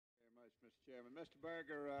Mr. Chairman. Mr.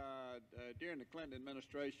 Berger, during the Clinton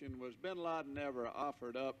administration, was bin Laden ever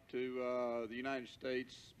offered up to the United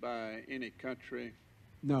States by any country?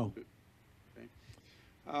 No. Okay.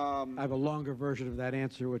 I have a longer version of that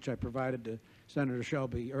answer, which I provided to Senator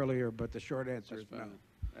Shelby earlier, but the short answer is no.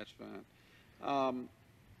 That's fine.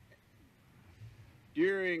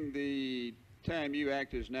 During the time you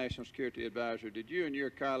acted as National Security Advisor, did you and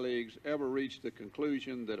your colleagues ever reach the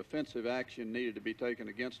conclusion that offensive action needed to be taken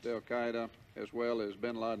against al-Qaeda as well as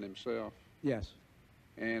bin Laden himself? Yes.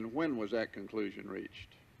 And when was that conclusion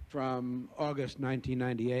reached? From August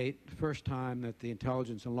 1998, the first time that the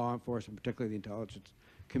intelligence and law enforcement, particularly the intelligence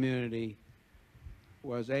community,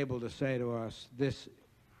 was able to say to us, this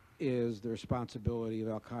is the responsibility of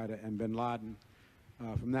al-Qaeda and bin Laden.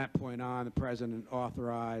 From that point on, the President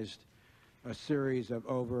authorized a series of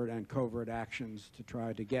overt and covert actions to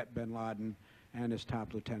try to get bin Laden and his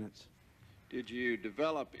top lieutenants. Did you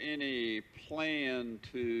develop any plan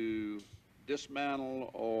to dismantle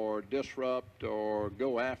or disrupt or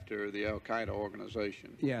go after the al-Qaeda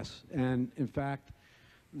organization? Yes, and in fact,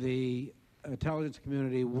 the intelligence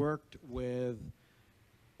community worked with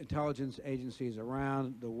intelligence agencies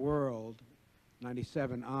around the world,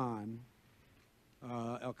 97 on.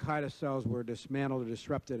 Al-Qaeda cells were dismantled or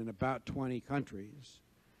disrupted in about 20 countries.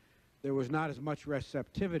 There was not as much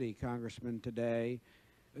receptivity, Congressman,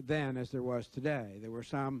 then as there was today. There were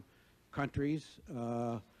some countries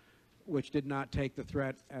which did not take the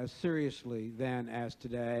threat as seriously then as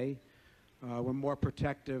today, were more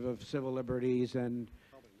protective of civil liberties and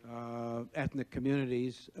ethnic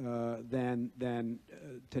communities than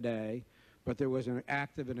today. But there was an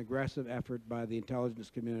active and aggressive effort by the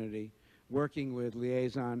intelligence community working with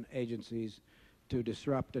liaison agencies to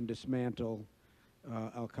disrupt and dismantle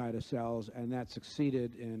al-Qaeda cells, and that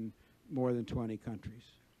succeeded in more than 20 countries.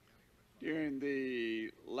 During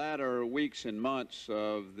the latter weeks and months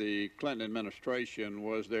of the Clinton administration,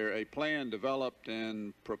 was there a plan developed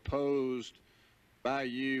and proposed by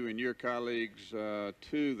you and your colleagues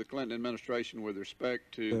to the Clinton administration with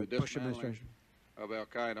respect to the dismantling of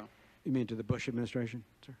al-Qaeda? You mean to the Bush administration,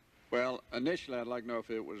 sir? Well, initially, I'd like to know if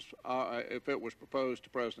it was proposed to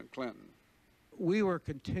President Clinton. We were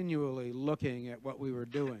continually looking at what we were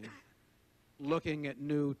doing, looking at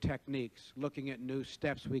new techniques, looking at new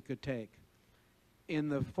steps we could take. In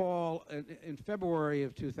the fall, in February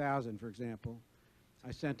of 2000, for example,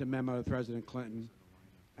 I sent a memo to President Clinton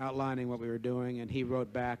outlining what we were doing, and he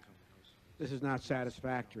wrote back, this is not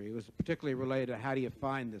satisfactory. It was particularly related to how do you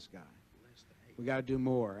find this guy? We got to do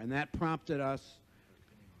more. And that prompted us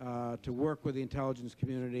to work with the intelligence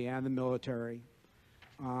community and the military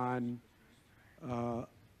on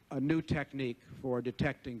a new technique for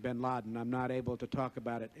detecting bin Laden. I'm not able to talk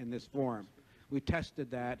about it in this forum. We tested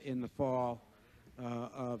that in the fall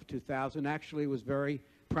of 2000. Actually, it was very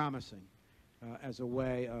promising as a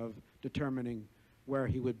way of determining where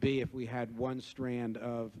he would be if we had one strand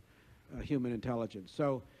of human intelligence.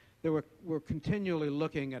 So we're continually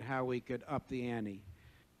looking at how we could up the ante.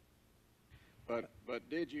 But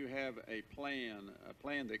did you have a plan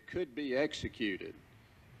that could be executed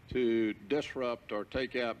to disrupt or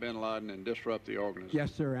take out bin Laden and disrupt the organization?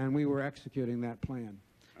 Yes, sir, and we were executing that plan.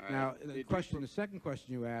 Right. Now, the second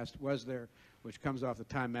question you asked, was there, which comes off the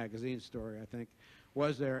Time magazine story, I think,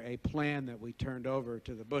 was there a plan that we turned over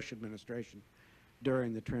to the Bush administration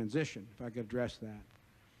during the transition, if I could address that?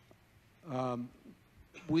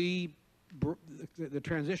 The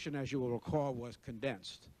transition, as you will recall, was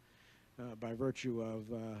condensed by virtue of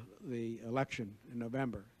the election in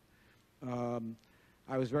November.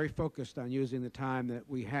 I was very focused on using the time that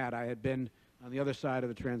we had. I had been on the other side of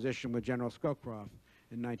the transition with General Scowcroft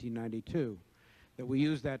in 1992, that we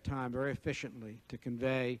used that time very efficiently to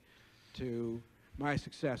convey to my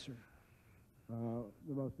successor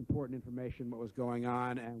the most important information, what was going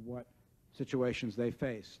on and what situations they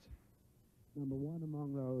faced. Number one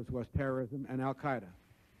among those was terrorism and al-Qaeda.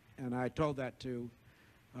 And I told that to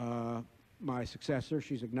my successor.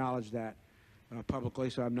 She's acknowledged that publicly,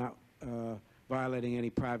 so I'm not violating any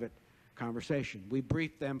private conversation. We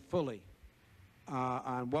briefed them fully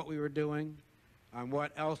on what we were doing, on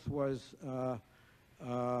what else was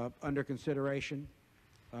under consideration,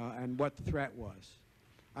 and what the threat was.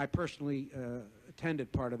 I personally attended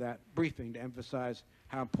part of that briefing to emphasize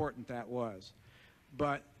how important that was.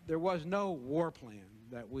 But there was no war plan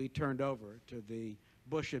that we turned over to the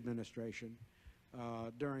Bush administration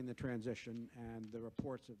during the transition, and the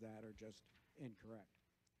reports of that are just incorrect.